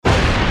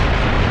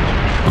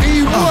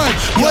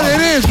E1, what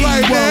it is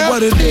right now.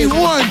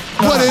 E1,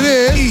 what it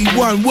is.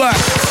 E1, what?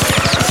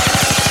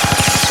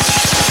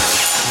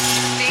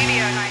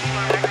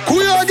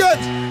 Cooyah again.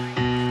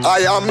 I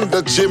am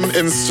the gym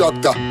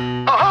instructor.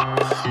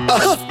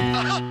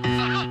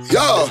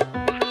 Yo.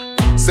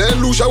 St.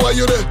 Lucia, where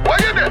you there? Where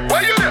you there?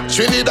 Where you there?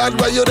 Trinidad,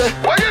 where you there?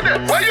 Where you there?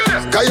 Where you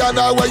there?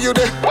 Guyana, where you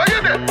there? Where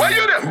you there? Where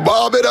you there?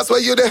 Barbados, where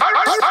you there?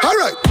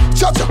 Alright.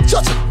 Cha-cha,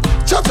 cha-cha,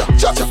 cha-cha,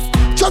 cha-cha,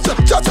 cha-cha,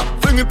 cha-cha.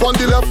 Fling it on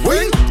the left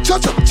wing.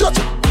 Cha-cha,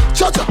 cha-cha,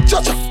 cha-cha,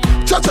 cha-cha,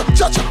 cha-cha,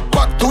 cha-cha.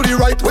 Back to the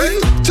right wing.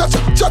 Cha-cha,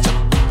 cha-cha,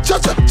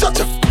 cha-cha,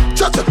 cha-cha,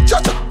 cha-cha,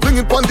 cha-cha. Fling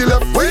it on the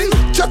left wing.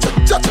 Cha-cha,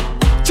 cha-cha,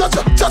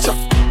 cha-cha, cha-cha.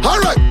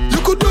 Alright,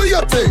 you could do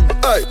your thing.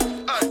 Hey.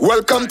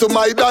 Welcome to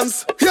my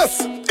dance.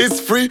 Yes, it's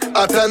free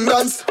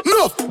attendance.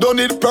 No, don't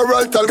need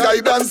parental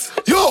guidance.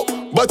 Yo,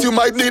 but you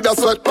might need a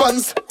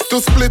sweatpants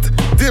to split,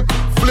 dip,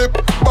 flip,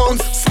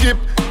 bounce, skip,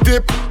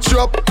 dip,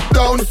 drop,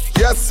 down.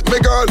 Yes, my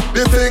girl,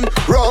 the thing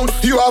round.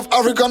 You have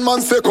African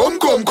man say come,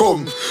 come,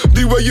 come.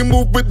 The way you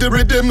move with the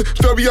rhythm,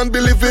 very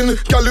unbelieving.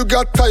 Girl, you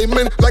got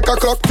timing like a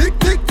clock. Tick,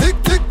 tick, tick,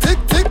 tick, tick,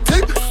 tick,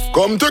 tick.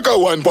 Come take a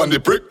one pon the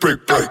prick,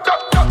 prick, prick.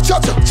 Cha-cha,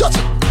 cha-cha,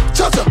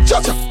 cha-cha,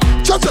 cha-cha,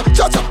 cha-cha,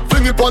 cha-cha.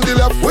 Fling it on the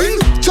left wing.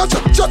 Cha-cha,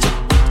 cha-cha,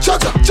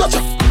 cha-cha, cha-cha,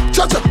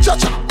 cha-cha,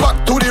 cha-cha.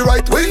 Back to the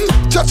right wing.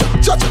 Cha-cha,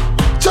 cha-cha,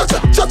 cha-cha,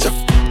 cha-cha,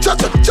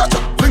 cha-cha, cha-cha.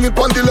 Fling it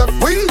on the left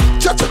wing.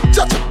 Cha-cha,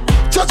 cha-cha,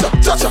 cha-cha,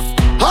 cha-cha.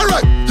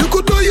 Alright, you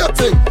could do your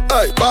thing.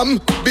 Hey, bam,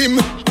 bim,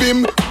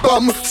 bim,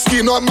 bam.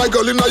 Skin on my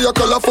girl in your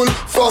colorful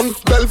funk.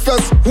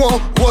 Belfast,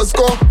 one was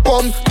go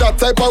bum. That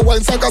type of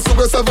wine, saka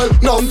super 7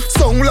 numb.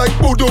 Song like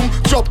boodum,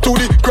 drop to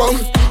the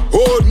ground.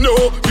 Oh no,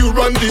 you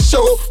run the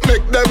show.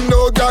 Make them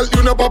know, girl,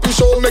 you know poppy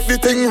show. Make the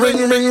thing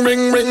ring, ring,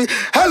 ring, ring.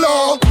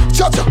 Hello,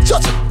 cha-cha,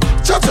 cha-cha,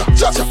 cha-cha,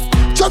 cha-cha,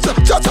 cha-cha,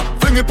 cha-cha.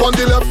 Fling it on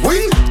the left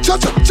wing.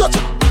 Cha-cha,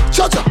 cha-cha,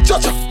 cha-cha,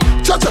 cha-cha,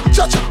 cha-cha,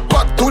 cha-cha.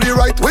 Back to the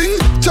right wing.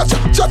 Cha-cha,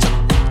 cha-cha,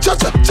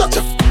 cha-cha,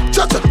 cha-cha,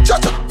 cha-cha,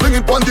 cha-cha. Fling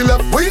it on the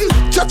left wing.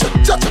 Cha-cha,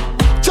 cha-cha,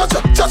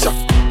 cha-cha, cha-cha.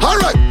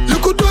 Alright, you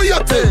could do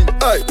your thing.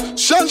 Hey,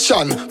 shan,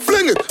 shan,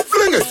 fling it,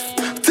 fling it.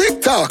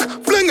 Tick-tock,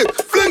 fling it,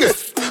 fling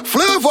it.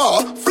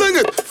 Flavor, fling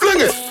it,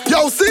 fling it.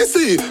 Yo,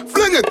 CC,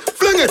 fling it,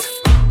 fling it.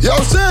 Yo,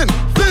 Shen,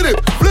 fling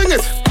it, fling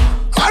it.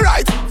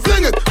 Alright,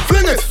 fling it,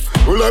 fling it.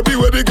 Will I be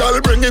where the girl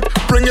bring it,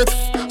 bring it.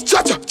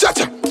 Cha-cha,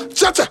 cha-cha,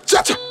 cha-cha,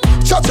 cha-cha,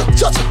 cha-cha,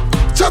 cha-cha,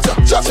 cha-cha,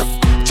 cha-cha,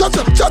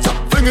 cha-cha, cha-cha.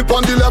 Fling it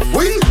on the left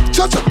wing.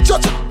 Cha-cha,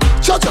 cha-cha,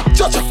 cha-cha,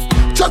 cha-cha,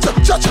 cha-cha,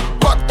 cha-cha.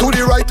 Back to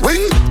the right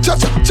wing.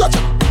 Cha-cha, cha-cha,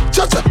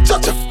 cha-cha,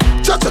 cha-cha,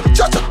 cha-cha,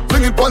 cha-cha.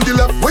 Fling it on the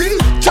left wing.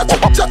 Cha-cha,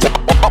 cha-cha,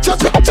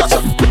 cha-cha, cha-cha.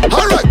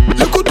 Alright,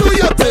 you could do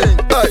your thing.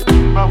 Hey.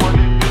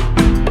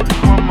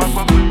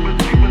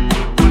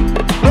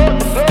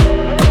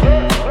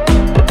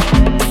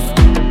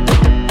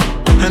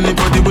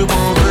 Anybody we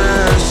want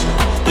verse,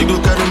 you go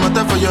carry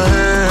matter for your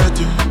head.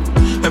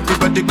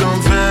 Everybody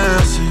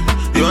confess,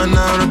 you are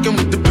now rocking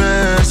with the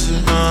best.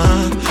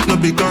 No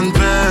big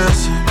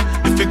confess.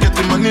 If you get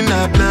the money,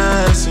 not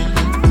blessing.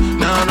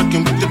 Now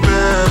rocking with the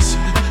best.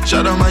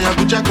 Shout out my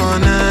Abuja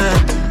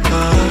connect.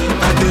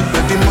 I did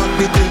where the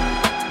money day.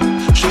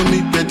 Show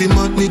me where the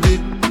money day.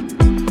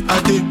 I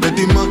did where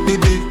the money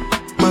day.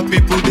 My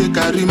people they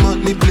carry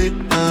money play.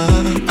 I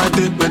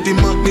did where the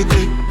money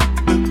day.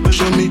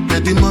 Show me where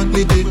the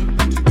money day.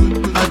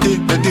 I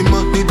did where the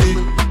money day.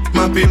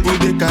 My people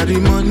they carry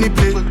money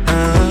play.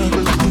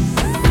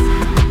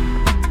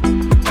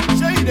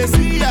 Show you they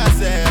see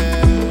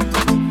yourself.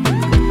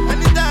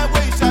 Anytime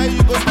when you shy,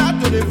 you go start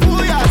to the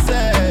fool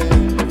yourself.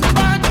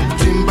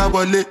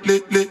 Zimbabwe le.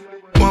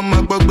 One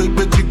my bug big.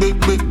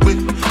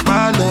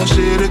 Man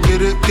share ke.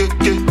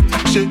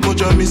 Shake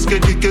mojo miss ke. I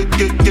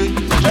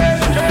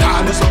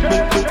know some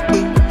big.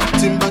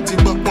 Timba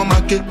one my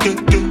ke.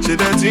 She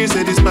that thing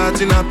say this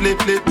party na play.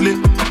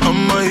 On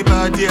my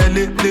body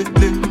le. You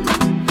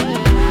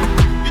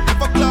the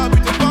fuck club,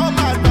 you the bomb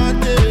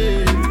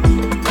advantage.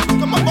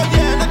 Come up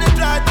again and they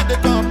try to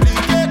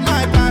complicate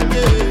my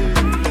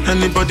package.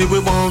 Anybody we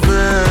want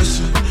verse,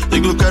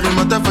 you go carry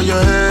matter for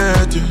your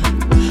head.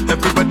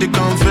 Everybody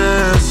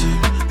confess,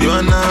 you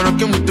are now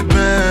rocking with the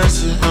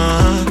best.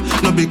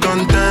 No big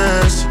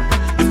contest.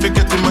 If you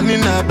get the money,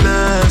 not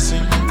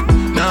blessing.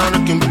 Now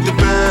rocking with the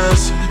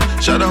best.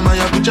 Shout out my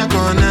Abuja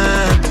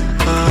connect.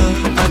 I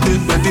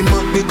did where the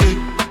money day.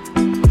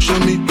 Show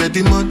me where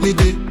the money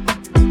day.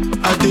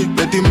 I did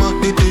where the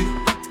money day.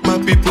 My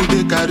people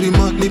they carry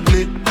money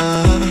play.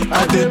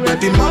 I did where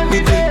the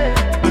money day.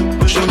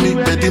 Show me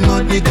where the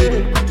money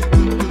day.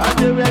 I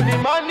did where the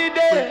money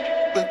day.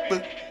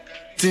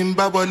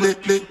 Zimbabwe le.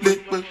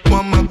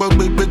 One my bug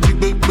big.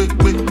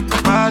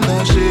 Man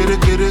share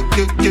ke.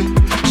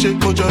 Shake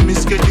mojo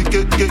miss ke.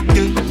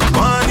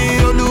 Money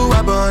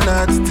Oluwa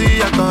bona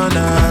titi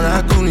akona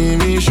rakuni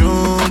mi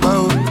shomba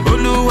o.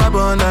 Oluwa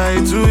bona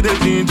itu de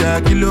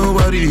jinja kilo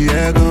worry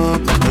ego.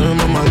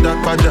 Mama dak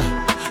pada,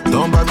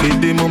 don't back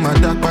the mama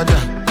dak pada.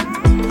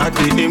 I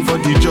dey aim for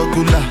the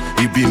jugular.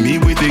 It be me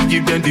we dey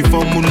give them the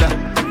formula.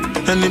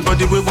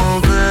 Anybody we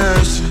want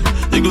verse,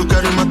 you go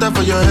carry matter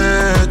for your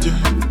head.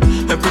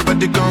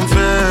 Everybody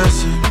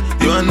confess,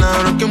 you are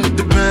now rocking with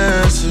the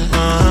best.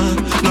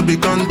 No be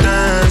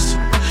contest.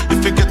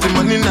 If you get the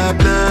money, not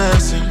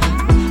blessing.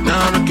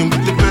 Now rocking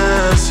with the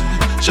best.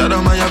 Shout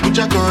out my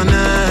Abuja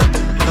Connect.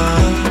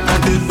 I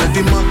did where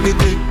the money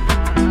day.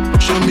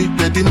 Show me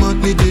where the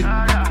money day.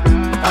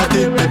 I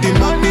did where the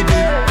money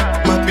day.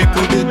 My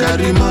people they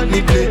carry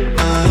money play.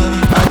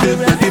 I did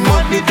where the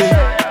money day.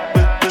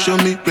 Show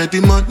me where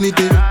the money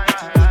day.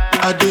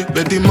 I did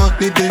where the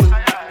money day.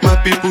 My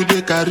people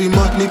they carry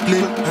money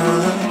play.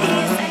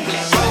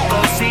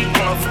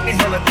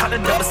 Helicopter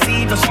double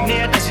C, no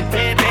Chanel, that shit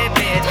bad, bad,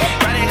 bad.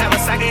 Riding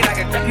Kawasaki like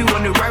a grip you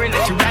on the Rari,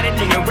 let you ride it,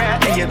 then you rap,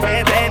 and you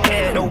bad, bad,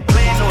 bad. No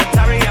plan, no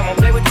Atari, I won't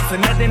play with you for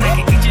nothing.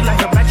 I can eat you like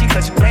a bachi,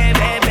 cause you bad,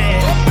 bad,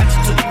 bad. I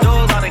just took the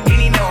doors, all the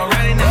guinea, now I'm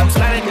riding, then I'm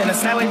sliding, then I'm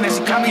sideways, now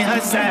she call me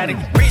her side.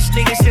 Rich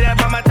nigga, shit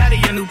up on my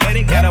thotty, your new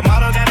petty. Got a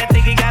model, got a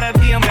thingy, got a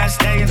BM, got a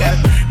stallion, got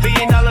a $1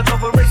 billion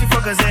corporation,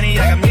 fuck us any.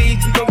 I got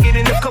millions to go get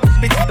in the couple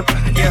bitches,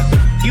 yeah.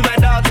 You my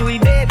dog till he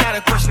dead, not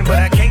a question, but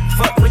I can't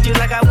fuck with you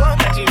like I want,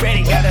 got you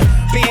ready, got a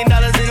 $1 billion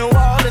in the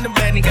wall in the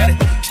bed, got it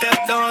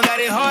stepped on, got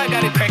it hard,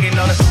 got it cracking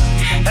on us.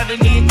 Half a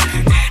million,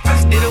 I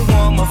just did a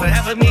warm up for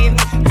 $500,000.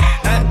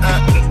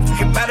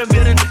 Can buy the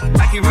building,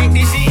 I can rent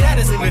this shit out,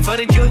 it's living for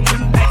the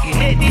children. I can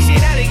hit this shit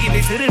out and give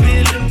it to the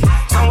villain.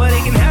 Somewhere they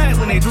can hide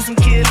when they do some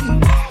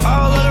killing.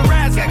 All of the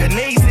rides got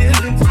grenade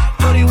ceilings.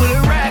 40 with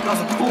a rag on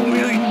some cool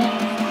million.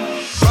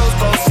 Rose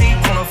gold seat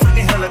on a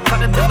fucking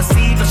helicopter, double C,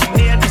 no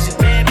Chanel, this shit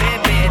bad, bad,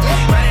 bad.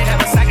 Riding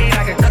Kawasaki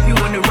like a cup, you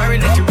in the Rari,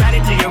 let you ride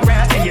it till you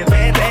rap, and you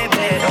bad, bad,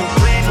 bad. No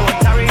plan, no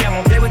Atari, I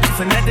won't play with you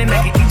for nothing.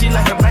 I can eat you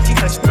like a bachi,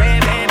 cause you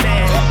bad, bad,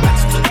 bad. I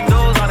just took the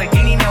doors, all the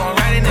guinea, now I'm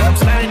riding, and I'm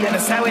sliding, then I'm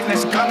sideways, now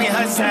she call me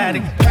her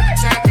side. Every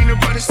time peanut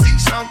butter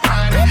seats, I'm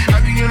riding. I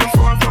be in the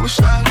floor, I was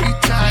slightly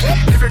tired.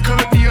 Different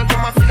color deals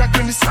on my feet, I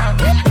couldn't decide.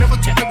 Never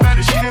took about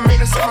it, she done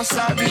made us on my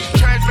side, bitch.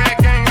 Trash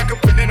bag gang, I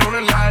could put that on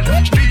the line.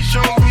 Street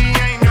shows me,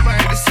 I ain't never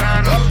had to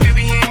sign up. If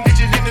he ain't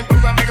bitches in the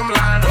group, I make them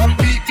line up.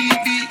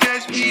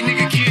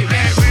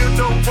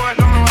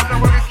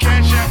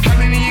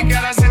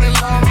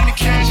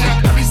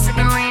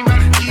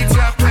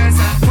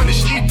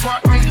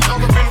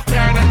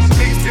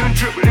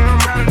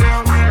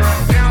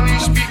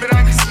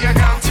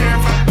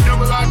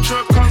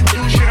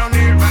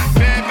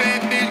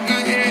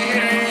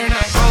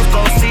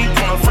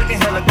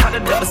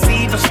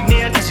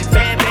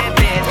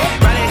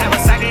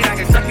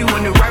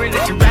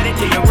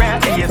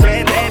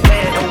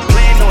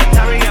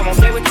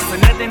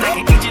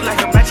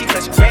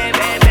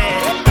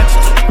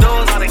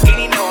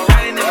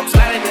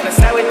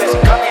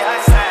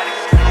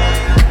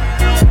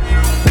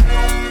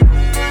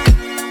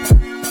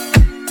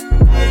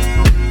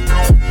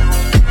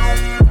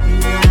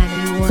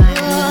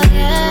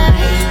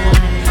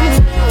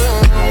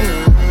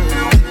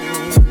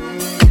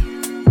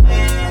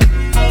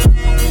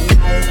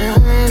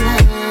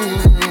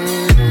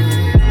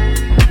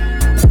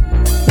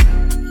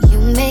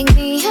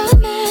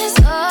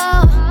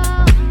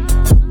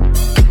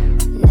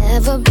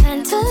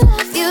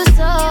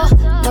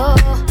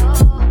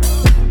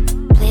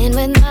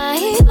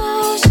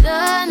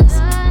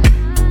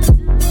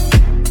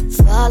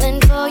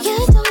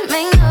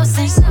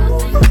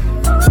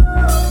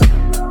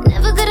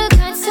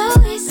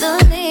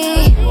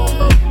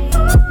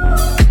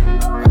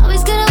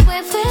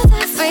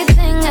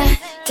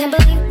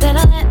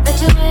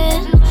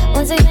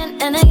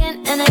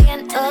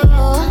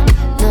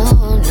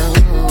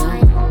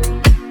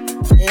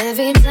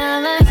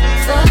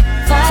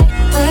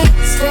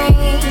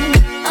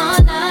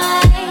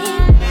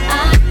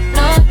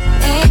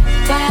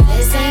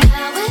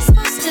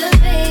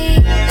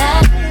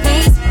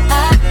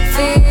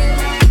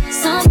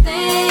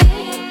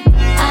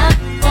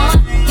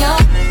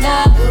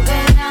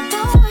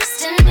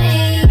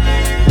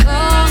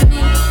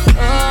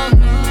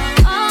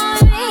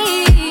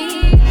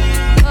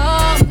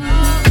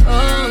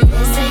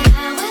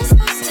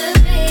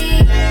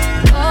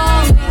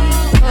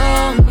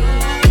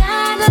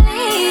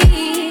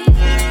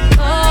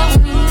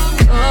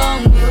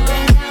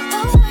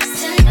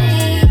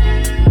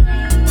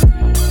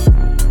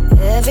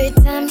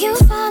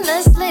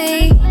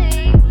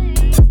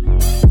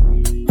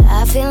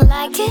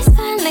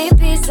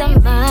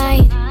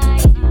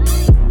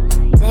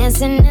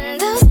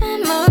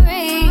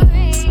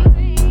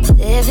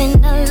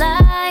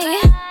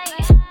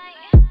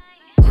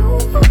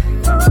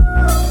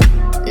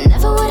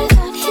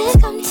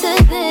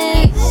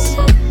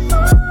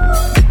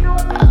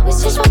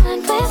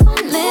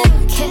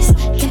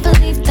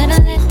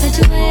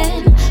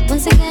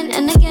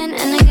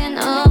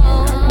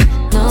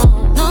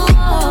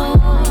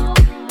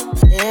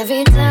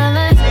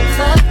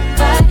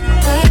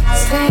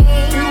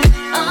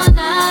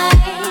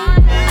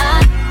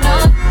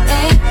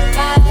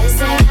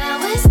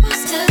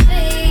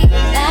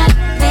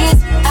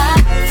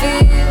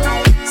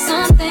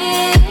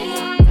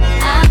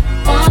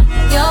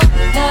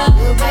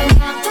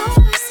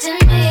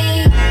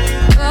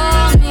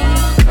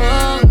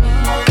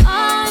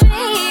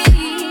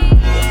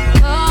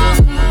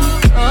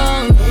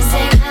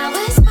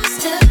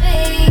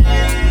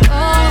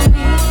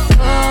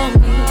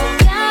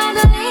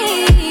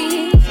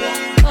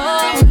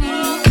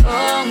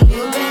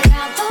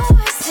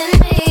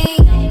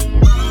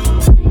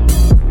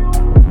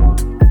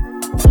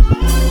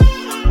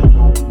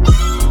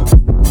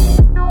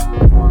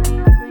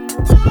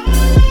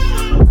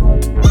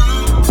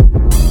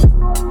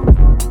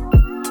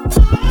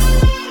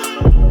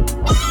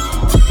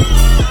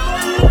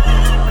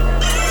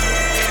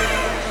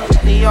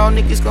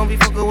 gon' be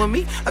fucking with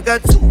me. I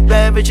got 2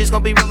 bad bitches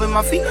gon' be rubbing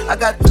my feet. I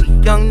got 3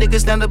 young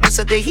niggas down the bus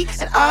of their heat.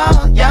 And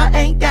all y'all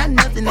ain't got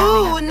nothing on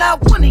me. Ooh,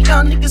 not one of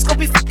y'all niggas gon'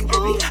 be fucking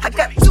with me. I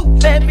got 2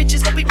 bad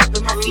bitches gon' be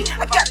rubbing my feet.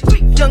 I got 3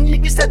 young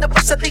niggas down the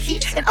bus of their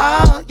heat. And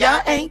all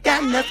y'all ain't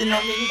got nothing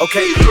on me.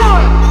 Okay.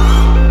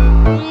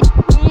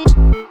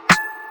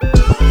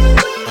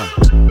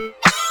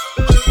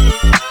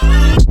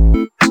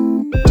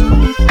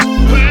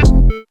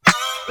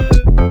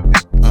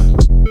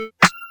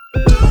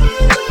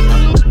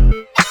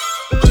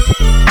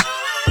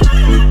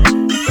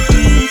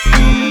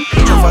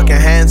 Put your fucking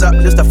hands up,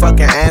 just a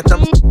fucking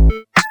anthem.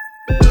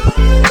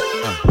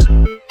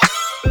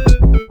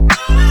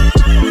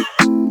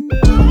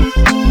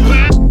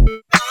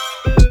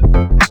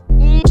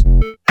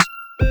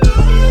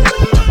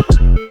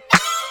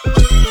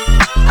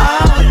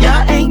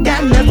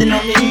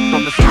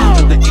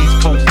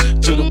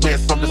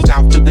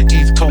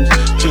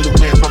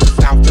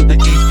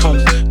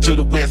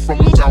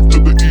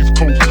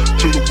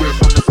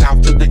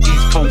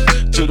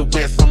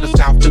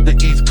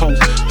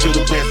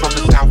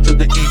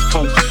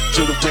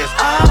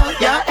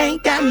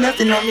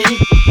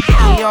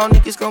 Y'all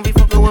niggas gon' be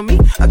fucking with me.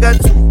 I got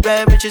 2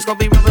 bad bitches gon'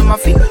 be rubbing my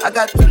feet. I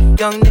got 3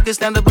 young niggas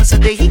down the bus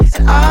of their heat.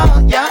 And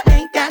all y'all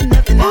ain't got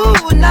nothing.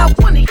 Ooh, not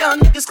one of y'all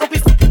niggas gon' be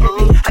fucking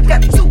with me. I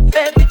got 2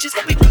 bad bitches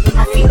gon' be rubbing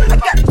my feet. I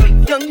got 3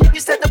 young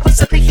niggas down the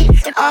bus of their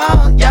heat. And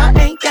all y'all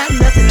ain't got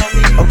nothing on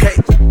me. Okay.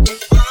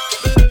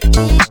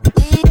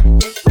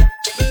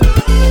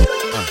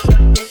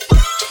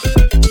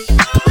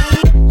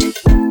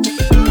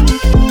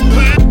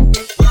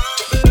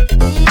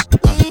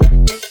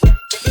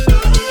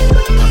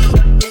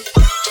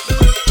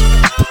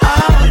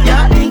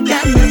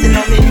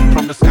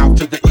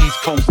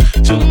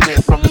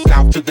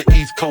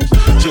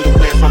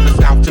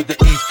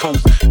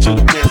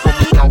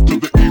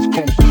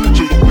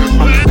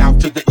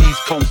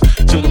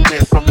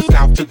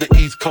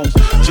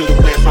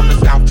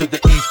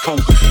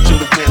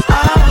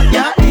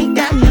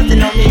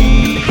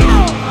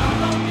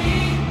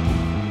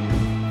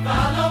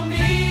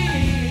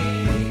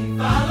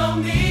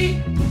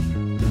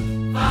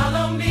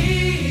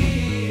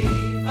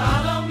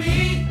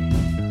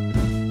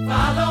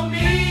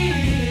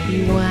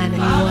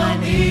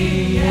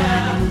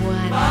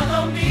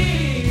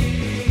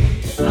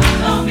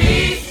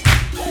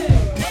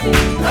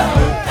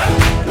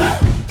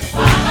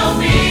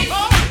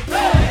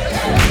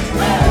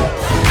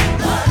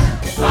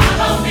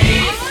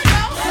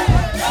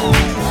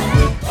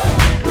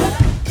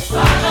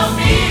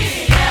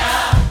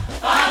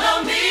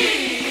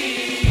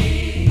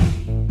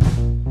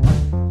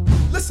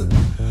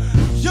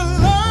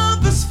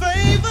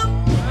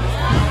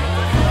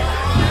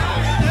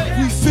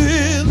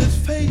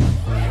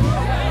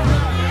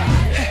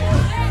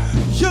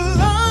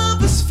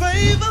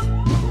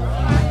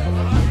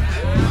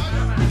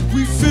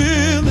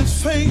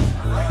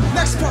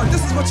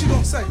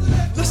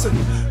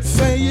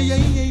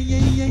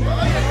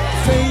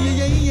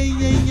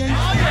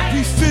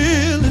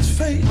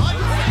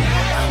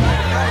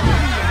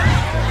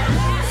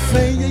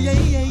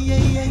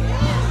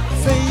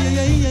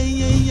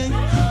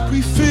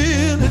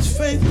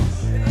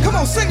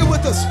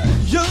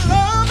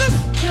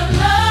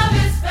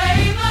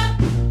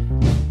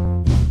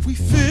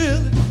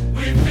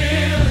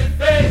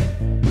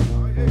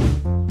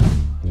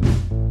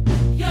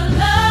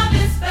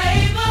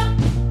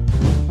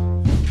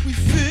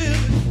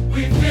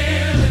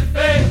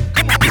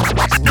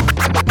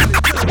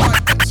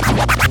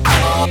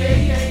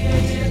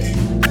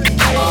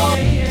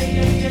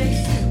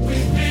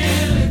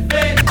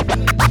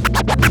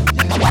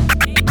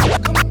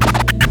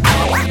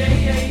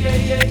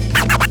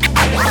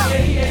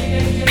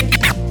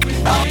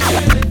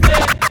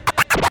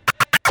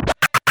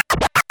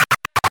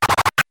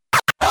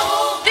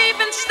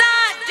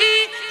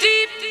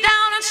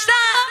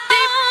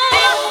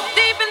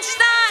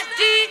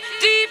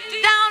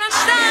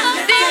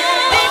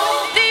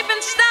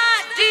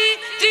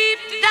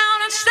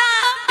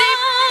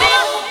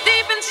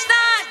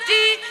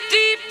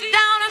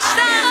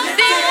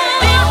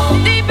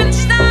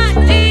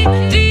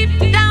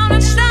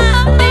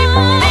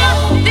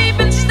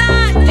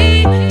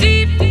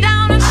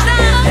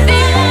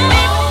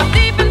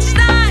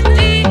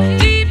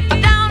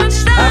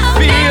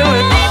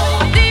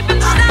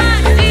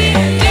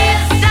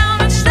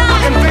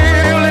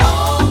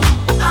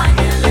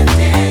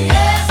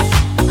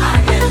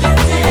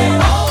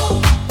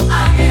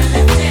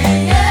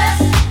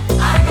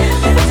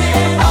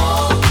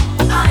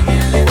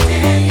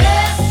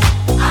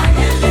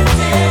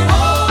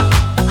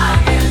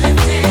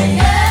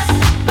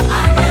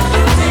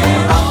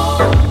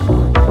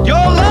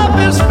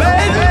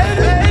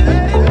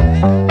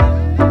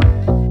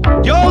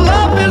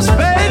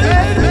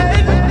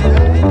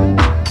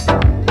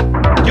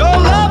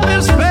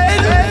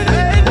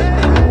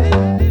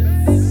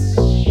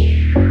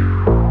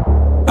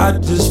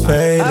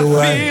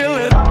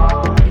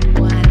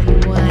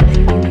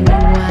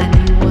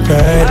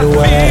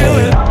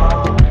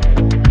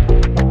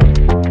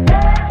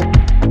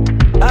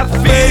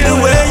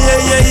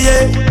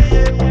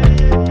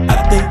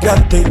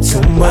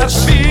 too much. I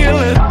feel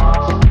it.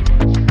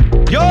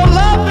 Your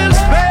love is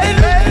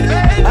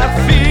fading. I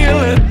feel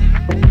it.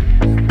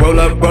 Roll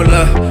up, hold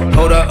up,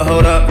 pull up,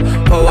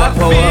 pull up. I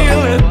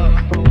feel it.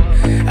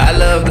 I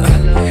love the,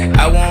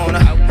 I wanna,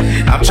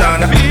 I'm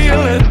tryna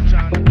feel it.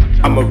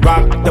 I'ma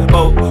rock the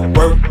boat,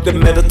 work the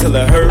middle till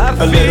it hurt I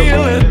a little.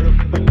 feel it.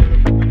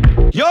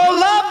 Your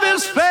love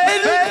is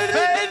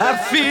fading. I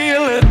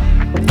feel it.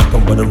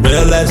 Fuckin' with a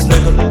real ass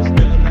nigga.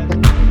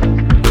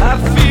 I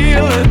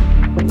feel it.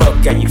 Fuck,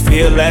 can you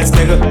feel ass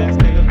nigga?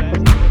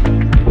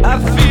 I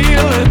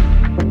feel it.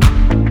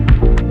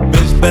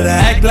 Bitch better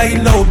act like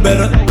you know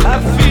better. I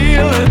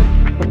feel it.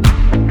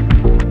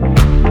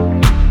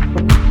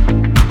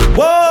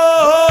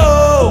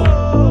 Whoa,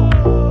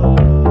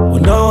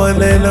 when no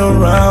one ain't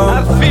around, I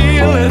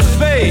feel it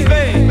fade.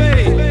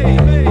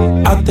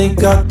 I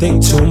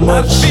think too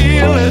much. I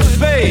feel it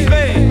fade.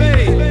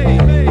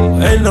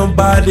 Ain't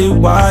nobody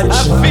watching. I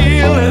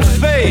feel it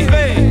fade.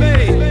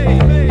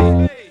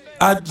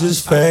 I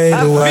just fade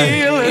away. I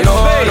feel it You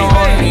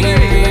don't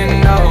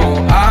even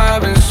know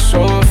I've been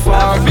so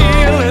far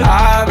gone.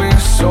 I've been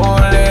so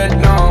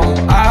let go.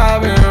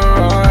 I've been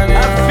running. I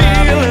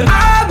feel it.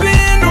 I've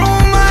been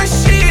on my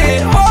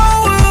shit,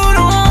 whole world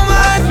on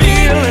my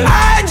feet.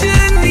 I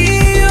just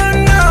need you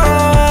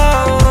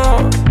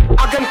know.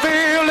 I can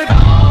feel it.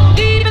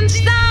 Deep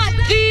inside,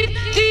 deep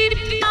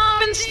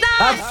inside.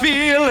 I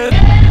feel it.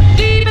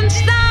 Deep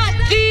inside,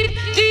 deep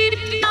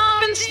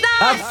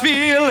inside. I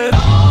feel it.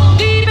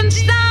 Deep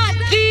inside,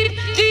 deep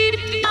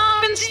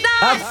inside.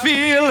 I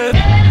feel it.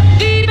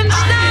 Deep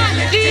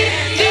inside, deep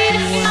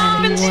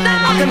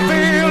inside. I can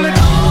feel it.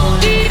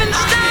 Deep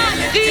inside,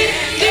 deep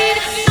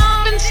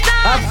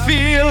inside. I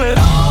feel it.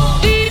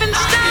 Deep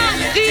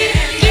inside, deep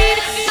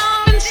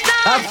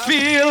inside. I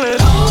feel it.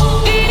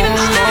 Deep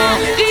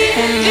inside, deep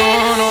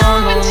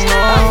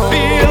inside. I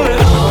feel it.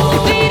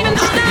 Deep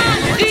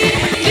inside, deep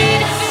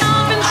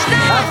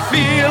inside. I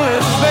feel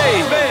it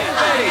fade.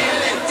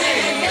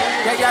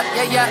 I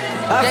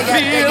feel it fade. I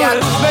feel it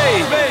fade.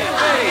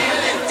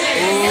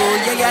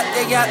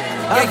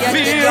 I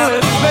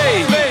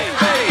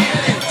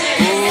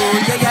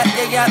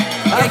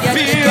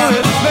feel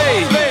it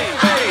fade.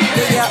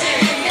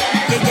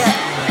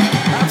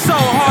 So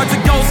hard to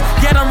ghost,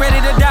 yet I'm ready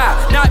to die.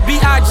 Not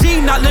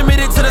B.I.G., not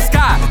limited to the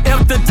sky.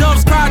 If the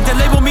doves cry, then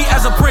label me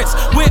as a prince.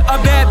 With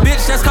a bad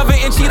bitch that's covered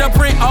in cheetah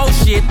print. Oh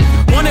shit,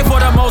 wanted for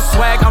the most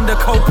swag, I'm the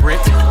culprit.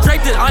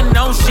 Draped in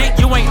unknown shit,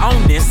 you ain't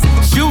on this.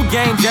 Shoe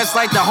game just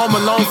like the Home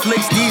Alone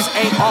flicks. These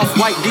ain't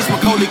off-white, these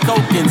Macaulay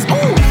Culkins.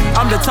 Ooh,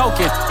 I'm the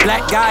token,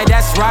 black guy,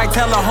 that's right.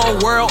 Tell the whole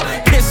world,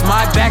 kiss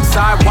my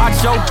backside. Watch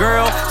your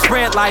girl,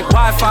 spread like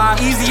Wi-Fi.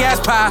 Easy as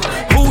pie,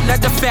 who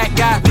let the fat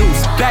guy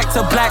loose? Back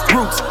to black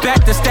roots,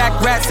 back to stack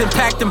rats and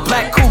packed in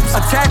black coops.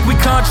 Attack, we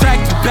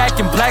contract, you back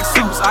in black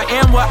suits. I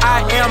am what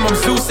I am, I'm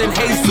Zeus and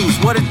Jesus.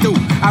 What it do?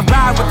 I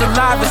ride with the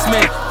livest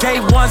men.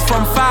 Day ones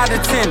from 5 to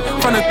 10,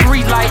 from the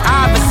 3 like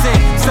Iverson.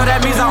 So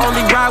that means I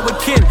only ride with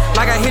kin.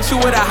 Like I hit you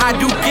with a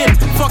Hadouken.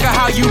 Fuck her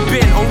how you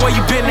been or where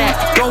you been at.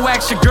 Go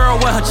ask your girl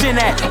where her chin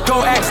at.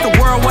 Go ask the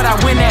world what I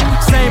win at.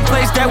 Same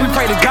place that we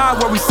pray to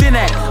God where we sin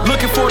at.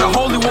 Looking for the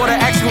holy water,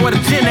 asking where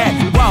the gin at.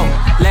 Whoa,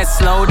 let's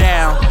slow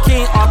down.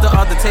 King off the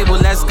other table,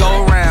 let's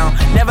go round.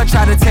 Never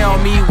try to tell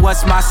me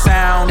what's my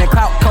sound. And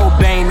Clout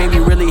Cobain made me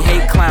really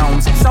hate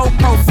clowns. So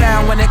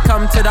profound when it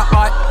come to the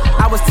art.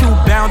 I was too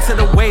bound to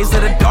the ways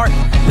of the dark.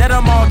 Let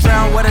them all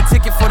drown with a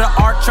ticket for the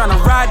art. Tryna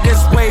ride this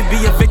wave,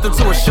 be a victim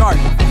to a shark.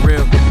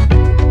 Real.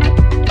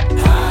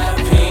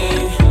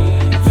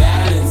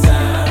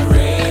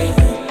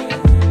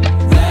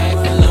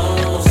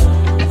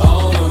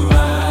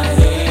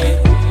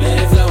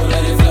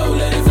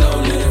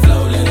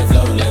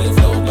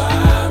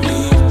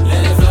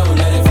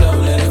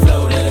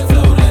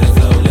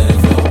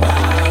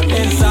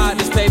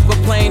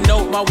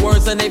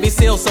 Words are Navy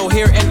SEAL, so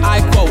here and I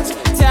quote.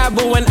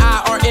 Taboo and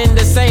I are in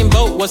the same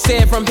boat. Was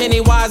said from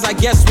Pennywise, I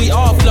guess we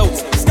all float.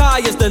 Sky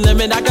is the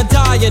limit, I could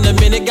die in a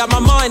minute. Got my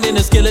mind in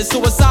a skillet,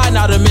 suicide,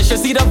 not a mission.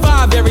 See the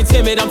vibe, very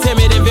timid, I'm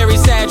timid and very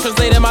sad.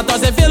 Translating my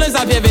thoughts and feelings,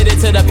 I pivoted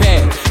to the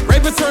pad.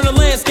 Rapers turn to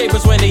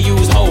landscapers when they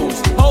use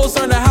hoes. Hoes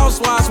turn to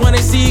housewives when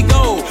they see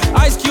gold.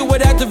 Ice Cube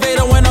would activate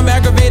her when I'm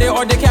aggravated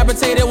or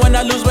decapitated when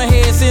I lose my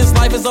head since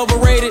life is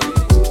overrated.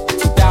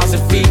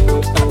 2,000 feet,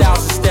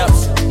 1,000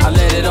 steps. I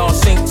let it all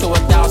sink to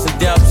 1,000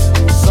 depths.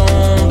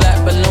 Soon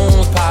black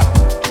balloons pop.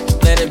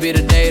 Let it be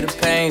the day the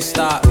pain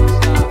stop.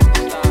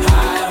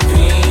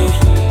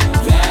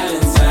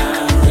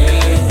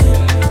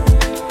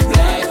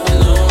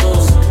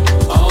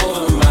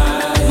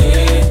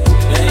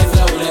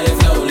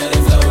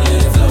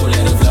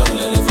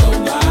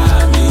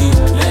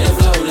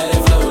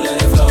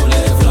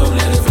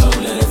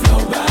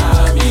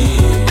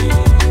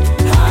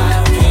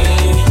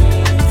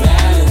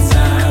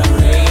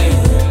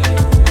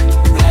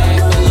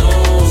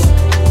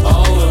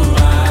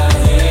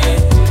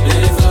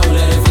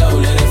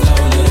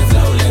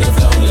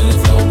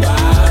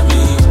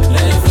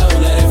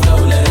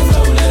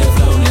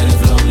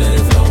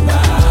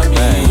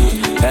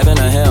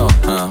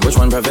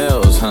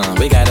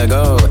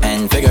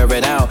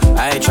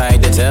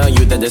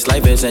 this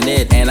life isn't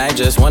it. And I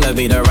just wanna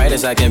be the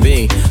rightest I can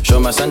be. Show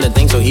my son the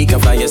things so he can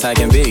fly as I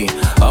can be.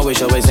 Always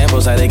show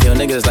examples how they kill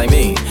niggas like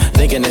me.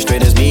 Thinking the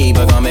straight as me,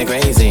 but gon' me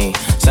crazy.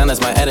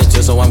 Silence my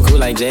attitude so I'm cool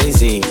like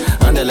Jay-Z.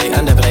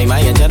 Underplay my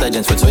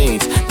intelligence for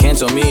tweets.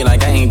 Cancel me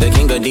like I ain't the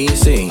king of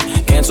DC.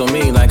 Cancel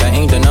me like I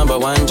ain't the number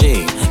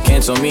 1G.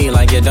 Cancel me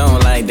like you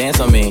don't like dance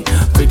on me.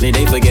 Quickly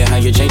they forget how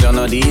you change on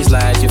all these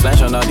lights. You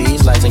flash on all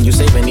these lights and you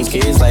saving these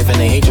kids' life. And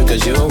they hate you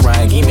cause you're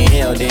right. Give me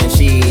hell then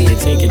shit.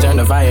 Take you turn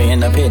the fire in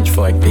the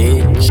pitchfork,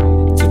 bitch.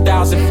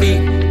 2,000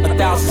 feet,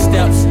 1,000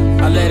 steps.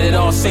 I let it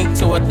all sink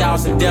to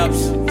 1,000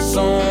 depths.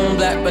 Soon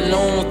black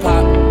balloons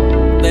pop.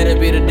 Let it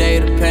be the day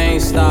the pain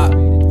stop.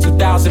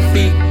 2,000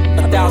 feet,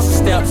 1,000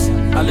 steps.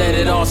 I let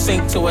it all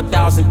sink to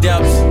 1,000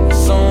 depths.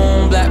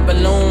 Soon black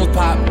balloons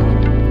pop.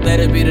 Let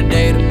it be the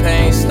day the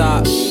pain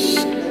stops.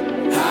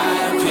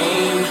 High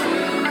pink,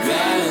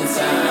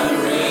 Valentine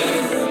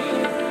ring.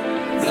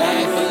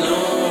 Black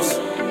balloons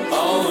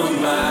over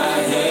my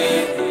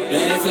head.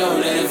 Let it flow,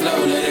 let it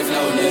flow, let it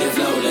flow, let it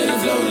flow, let it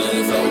flow, let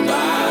it flow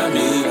by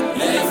me.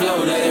 Let it flow,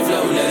 let it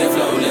flow, let it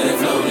flow, let it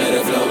flow, let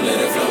it flow, let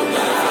it flow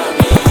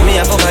by me. Me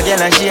a fuck a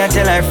girl and she a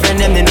tell her friend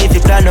them they need to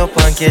plan up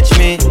and catch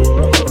me.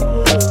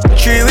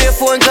 Three-way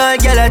phone call,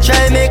 girl I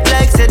try make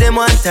like say them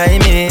one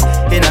time me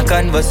in a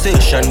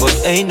conversation, but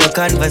ain't no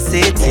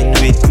conversating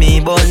with me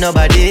but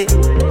nobody.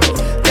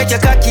 Take your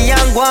cocky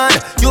and go on,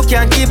 you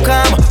can keep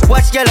calm.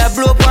 Watch girl I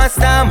blow up and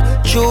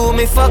stamp. Chew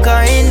me fuck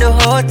her in the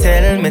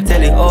hotel. Me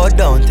tell it all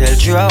down, tell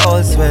you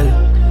all swell.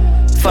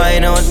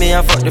 Find out me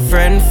I fuck the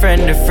friend,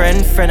 the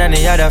friend, and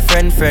the other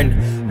friend.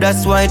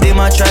 That's why they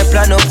might try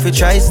plan up for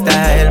try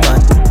style,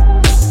 man.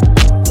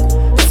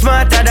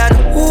 Smarter than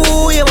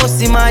who you must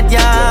see my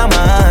yeah,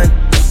 man.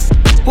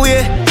 Who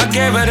yeah? I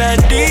gave her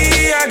that D,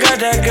 I got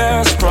that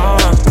girl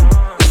sprung.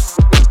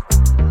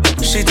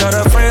 She told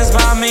her friends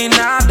about me,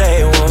 now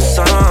they want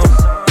some.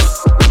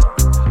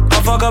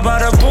 I fuck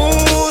about a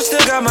boo,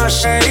 still got my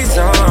shades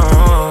on.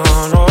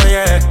 Oh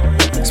yeah,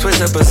 switch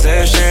the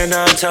position,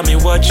 now tell me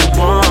what you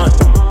want.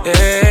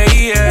 Yeah,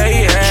 yeah,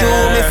 yeah.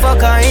 Show me fuck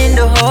her in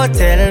the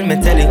hotel.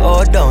 Me tell it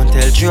all down,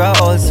 tell you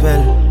all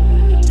swell.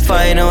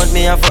 Find out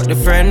me I fuck the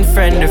friend,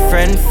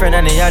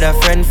 and the other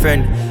friend.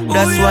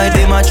 That's why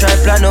they might try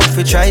plan up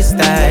for try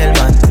style,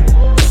 man.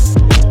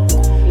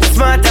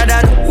 Smarter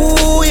than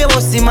who you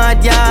must see my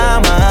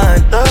yeah,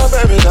 man. No,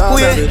 baby, no,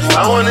 baby.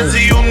 I wanna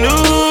see you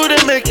nude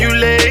and make you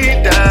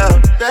lay down.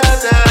 Da,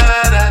 da,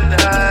 da,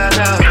 da,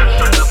 da.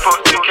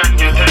 Can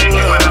you take you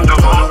out of the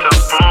hotel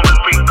room and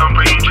speak on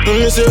preaching? And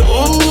you say,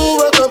 ooh,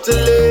 welcome to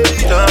lay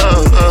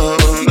down.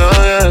 No,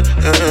 yeah,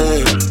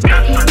 yeah.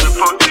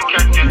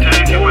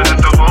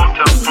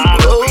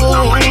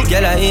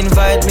 Girl, I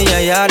invite me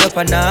a yard up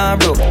and I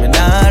broke. Me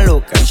nah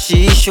look and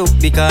she shook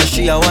because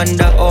she a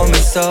wonder how me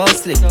so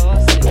slick.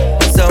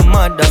 So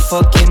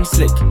motherfucking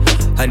slick.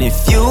 And if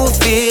you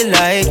feel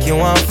like you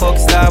want fuck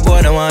star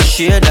boy, I want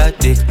share that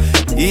dick.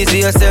 Easy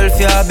yourself,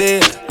 yeah,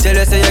 babe. Tell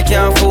her say you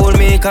can't fool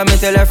me, come and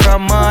tell her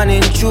from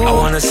morning through. I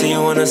wanna see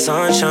you in the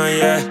sunshine,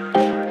 yeah.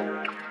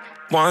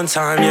 One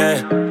time,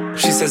 yeah.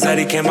 She says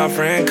Eddie, can my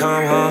friend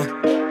come home?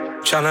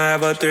 Tryna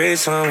have a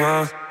threesome,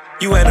 huh?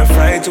 You ain't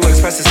afraid to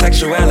express your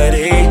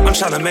sexuality. I'm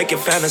tryna make your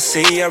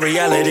fantasy a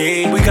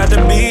reality. We got the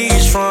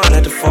beach front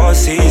at the Four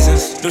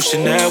Seasons. New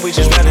Chanel, we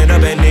just ran it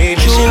up and need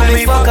you. She let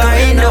me fuck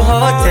her in the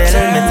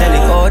hotel. Me tell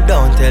it all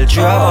down, tell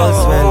you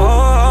all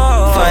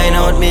swell. Find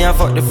out me I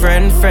fuck the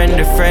friend,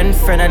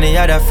 and the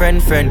other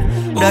friend.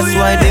 That's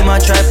why they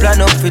might try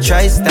plan up for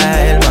try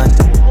style, man.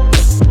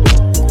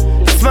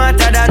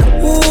 Smarter than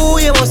who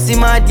you must see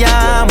my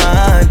yeah,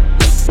 man.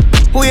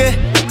 Who yeah?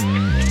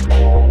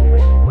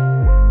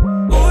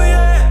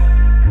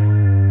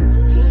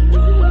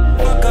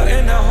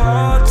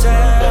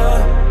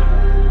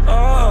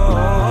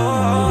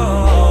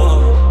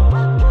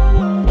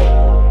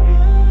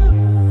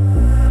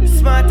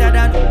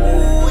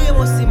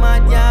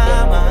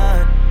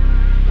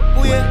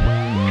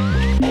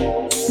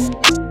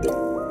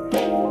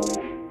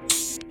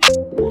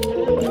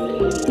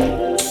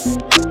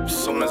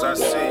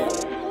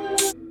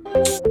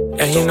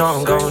 And you know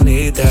I'm gon'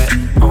 need that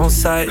on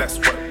site,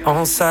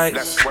 on site,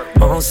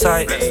 on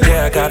site.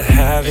 Yeah, I gotta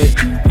have it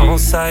on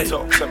site,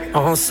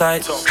 on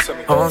site,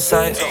 on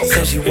site.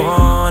 Says you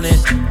want it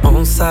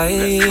on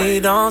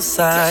site, on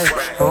site,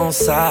 on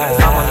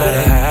site. I'ma let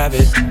her have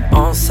it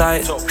on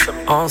site,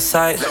 on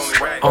site,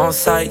 on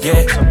site.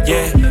 Yeah,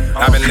 yeah.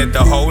 I've been lit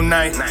the whole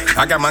night.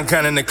 I got my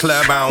gun in the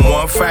club, I don't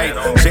want fight.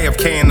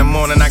 JFK in the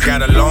morning, I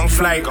got a long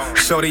flight.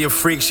 Shorty a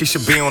freak, she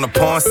should be on a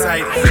porn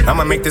site.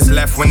 I'ma make this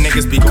left when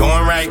niggas be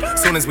going right.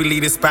 Soon as we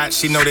leave this spot,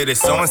 she know that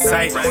it's on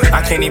site.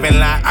 I can't even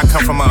lie, I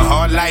come from a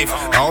hard life.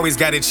 I always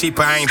got it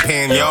cheaper, I ain't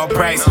paying y'all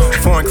price.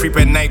 Foreign creep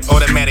at night,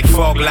 automatic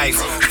fog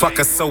lights. Fuck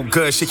her so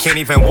good, she can't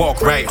even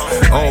walk right.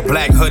 All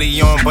black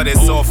hoodie on, but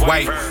it's off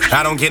white.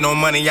 I don't get no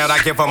money out, I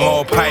give them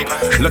all pipe.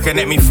 Looking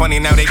at me funny,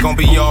 now they gon'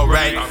 be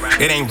alright.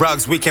 It ain't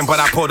rugs weekend, but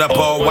I pulled up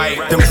all white.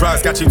 Them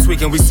drugs got you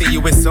tweaking, we see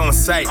you, it's on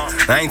sight.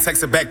 I ain't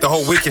texted back the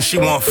whole weekend, she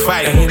won't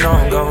fight. And you know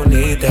I'm gon'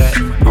 need that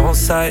on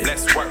site,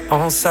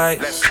 on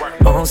site,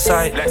 on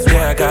site.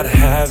 Yeah, I gotta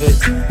have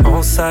it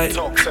on site,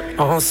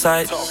 on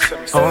site,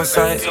 on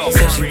site.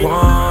 Said she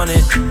want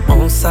it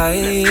on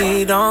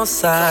site, on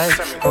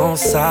site, on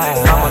site.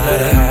 I'ma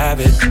let her have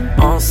it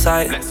on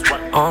site,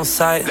 on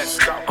site,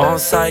 on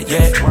site.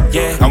 Yeah,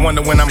 yeah. I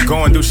wonder when I'm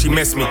going, do she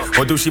miss me?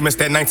 Or do she miss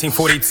that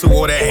 1942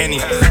 or that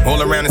Henny?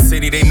 All around the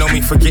city, they know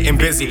me for getting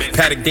busy.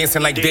 Paddock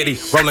dancing like Diddy,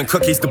 rolling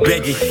cookies to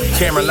Biggie.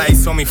 Camera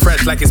lights on me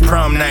fresh like it's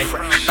prom night.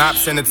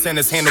 Ops and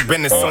attendants handle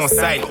business on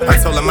site. I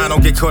told them I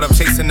don't get caught up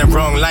chasing the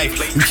wrong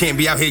life. You can't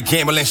be out here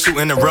gambling,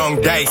 shooting the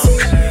wrong dice.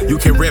 You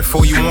can riff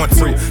all you want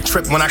to,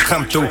 trip when I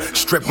come through,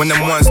 strip when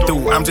them ones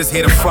do. I'm just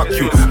here to fuck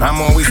you.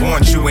 I'm always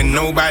want you and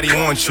nobody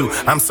wants you.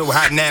 I'm so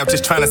hot now,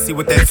 just trying to see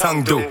what that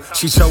tongue do.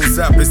 She chose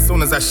up as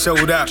soon as I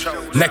showed up.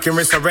 Neck and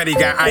wrist already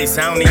got ice,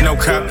 I don't need no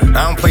cup.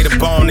 I don't play the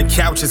ball on the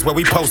couches where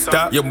we post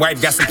up. Your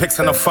wife got some pics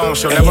on her phone,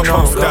 she'll never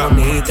post up.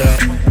 Need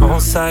that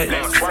on site,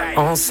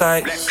 on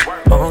site,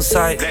 on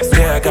site.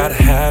 Yeah, I gotta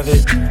have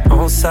it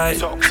on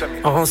site,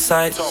 on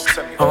site,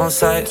 on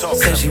site.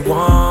 Say she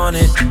want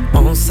it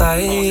on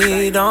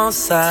site, on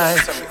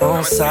site,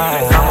 on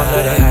site. I'ma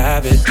let her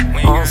have it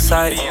on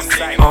site,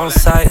 on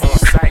site,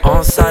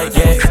 on site.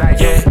 Yeah,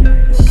 yeah.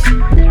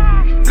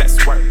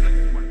 Let's work,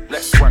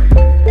 let's work,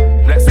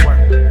 let's work.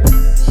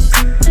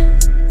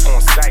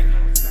 On site,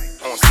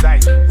 on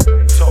site.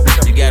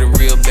 You got a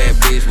real bad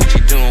bitch, what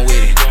you doing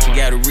with it? You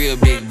got a real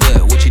big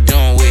butt, what you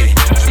doing with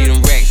it? I see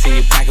them racks in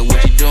your pocket,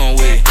 what you doing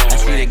with it? I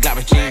see that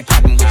garbage in your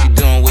pocket, what you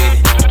doing with it?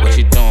 What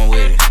you doing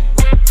with it?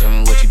 Tell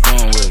me what you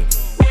doing with it.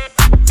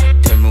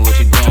 Tell me what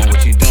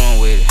you doing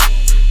with it.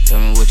 Tell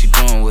me what you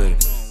doing with it.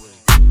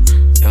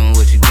 Tell me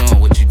what you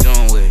doing with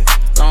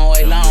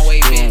it. Long way,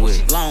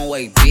 bitch. Long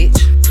way, bitch.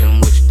 Tell me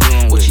what you doing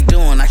with it. What you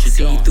doing? I can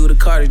see you through the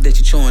cartridge that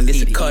you chewing.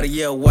 This a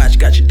Cordae watch.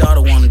 Got your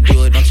daughter wanna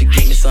do it. Don't you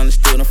get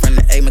misunderstood? I'm from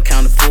the A, my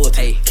count of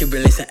 40. Keep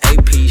releasing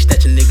AP,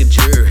 stat your nigga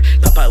jury.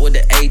 Pop out with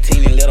the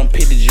 18 and let them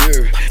pick the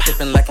jury.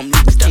 Tipping like I'm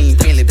Lucas King,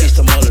 Finley, bitch,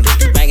 the mother.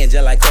 Banging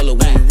just like color,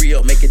 when we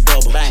real, make it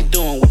double. She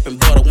doing whipping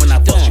butter when I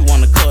fuck, she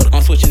wanna cut her.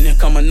 I'm switching, here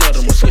come another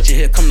one. Switching,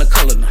 here come the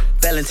color now.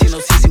 Valentino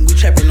CC, we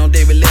trapping on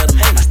David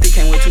Letterman. My stick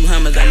came with 2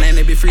 hammers, I named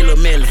it be free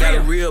little Melly. Got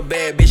a real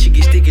bad bitch, she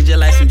get sticky just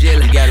like some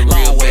jelly. You got a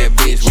real bad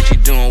bitch, what you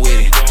doing with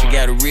it? You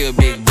got a real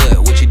big butt,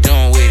 what you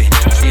doing with it?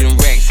 I see them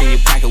racks in your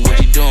pocket, what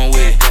you doing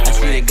with it? I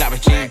see that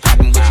garbage in your pocket.